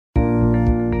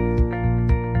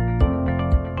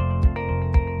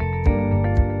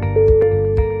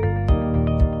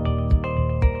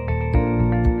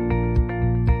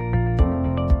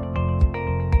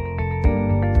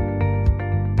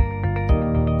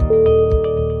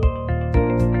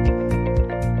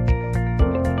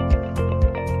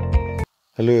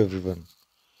Hello everyone.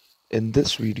 In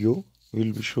this video, we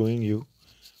will be showing you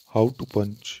how to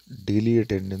punch daily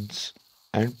attendance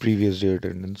and previous day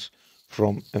attendance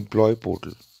from employee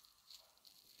portal.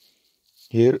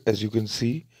 Here, as you can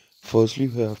see, firstly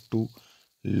you have to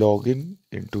log in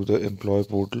into the employee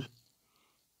portal.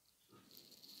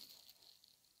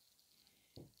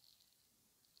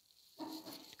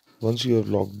 Once you have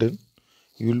logged in,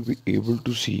 you will be able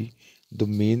to see the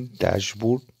main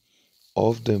dashboard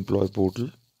of the employee portal,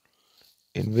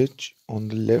 in which on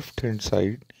the left hand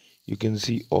side you can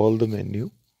see all the menu.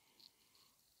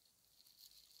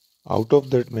 Out of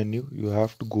that menu, you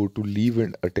have to go to leave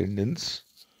and attendance.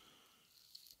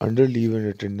 Under leave and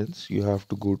attendance, you have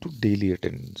to go to daily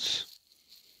attendance.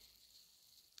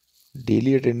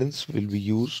 Daily attendance will be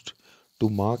used to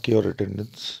mark your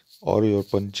attendance or your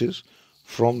punches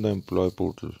from the employee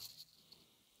portal.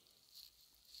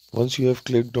 Once you have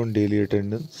clicked on daily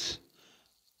attendance,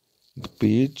 the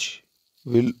page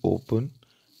will open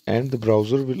and the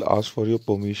browser will ask for your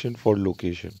permission for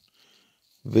location,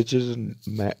 which is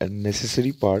a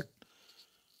necessary part,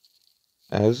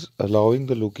 as allowing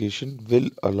the location will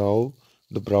allow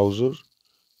the browser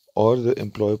or the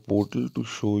employee portal to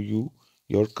show you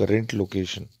your current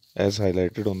location as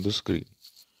highlighted on the screen.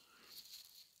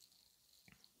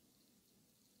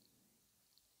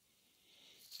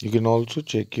 You can also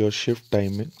check your shift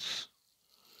timings,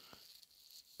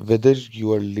 whether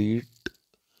you are late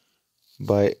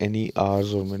by any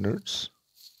hours or minutes.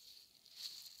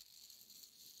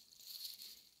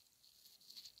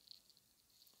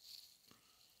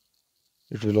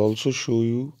 It will also show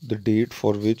you the date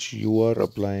for which you are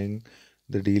applying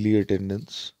the daily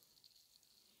attendance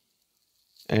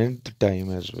and the time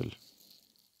as well.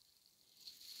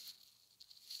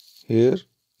 Here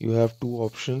you have two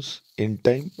options, in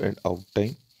time and out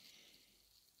time.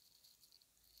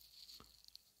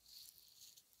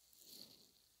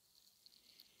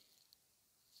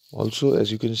 Also, as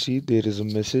you can see, there is a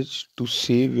message to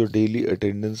save your daily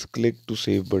attendance. Click to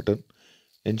save button.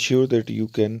 Ensure that you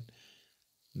can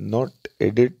not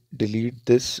edit, delete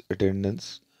this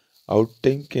attendance. Out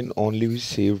time can only be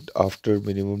saved after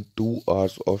minimum 2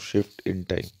 hours of shift in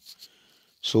time.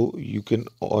 So you can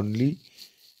only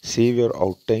save your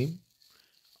out time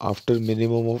after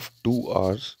minimum of 2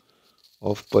 hours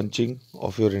of punching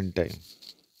of your in time.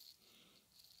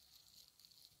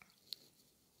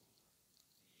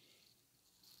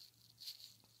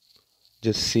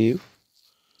 Just save.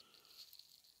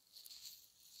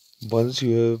 Once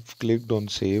you have clicked on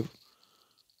save,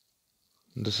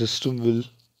 the system will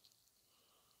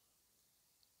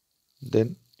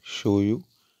then show you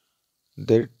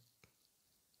that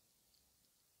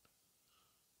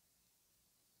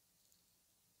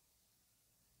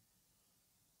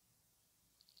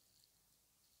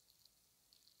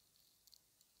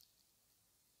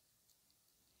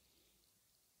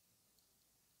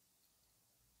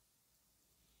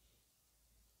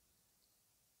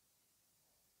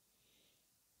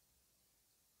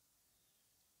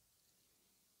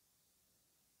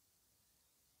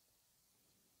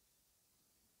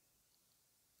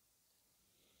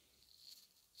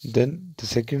then the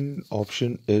second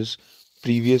option is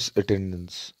previous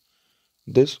attendance.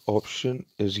 This option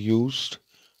is used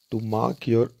to mark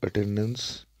your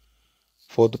attendance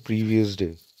for the previous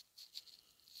day,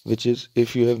 which is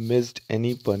if you have missed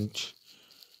any punch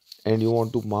and you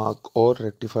want to mark or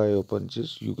rectify your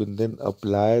punches, you can then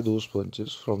apply those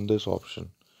punches from this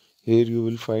option. Here you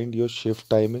will find your shift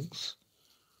timings,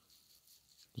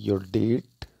 your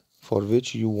date for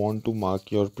which you want to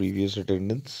mark your previous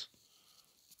attendance,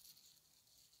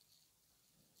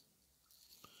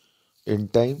 in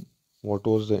time, what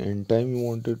was the end time you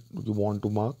want to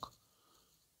mark,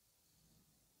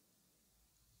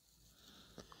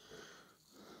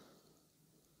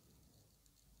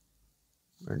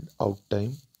 and out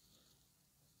time.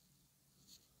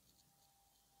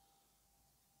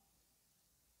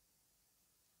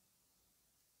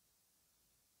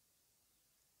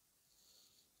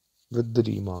 With the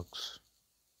remarks.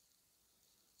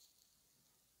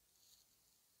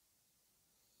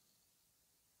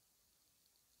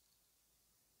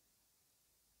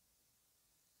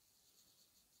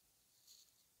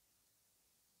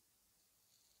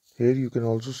 Here you can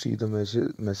also see the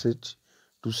message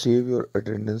to save your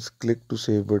attendance. Click to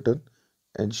save button.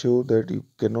 Ensure that you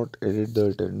cannot edit the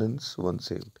attendance once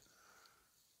saved.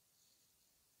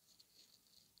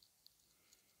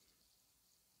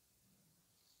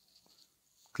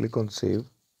 Click on save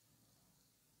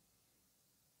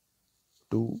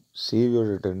to save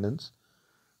your attendance.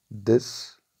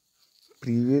 This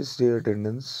previous day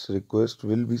attendance request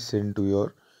will be sent to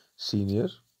your senior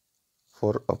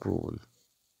for approval.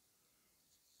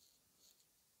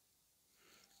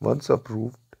 Once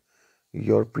approved,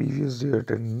 your previous day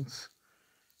attendance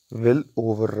will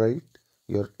overwrite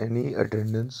your any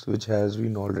attendance which has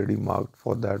been already marked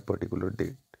for that particular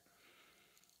date.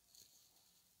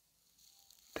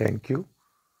 Thank you.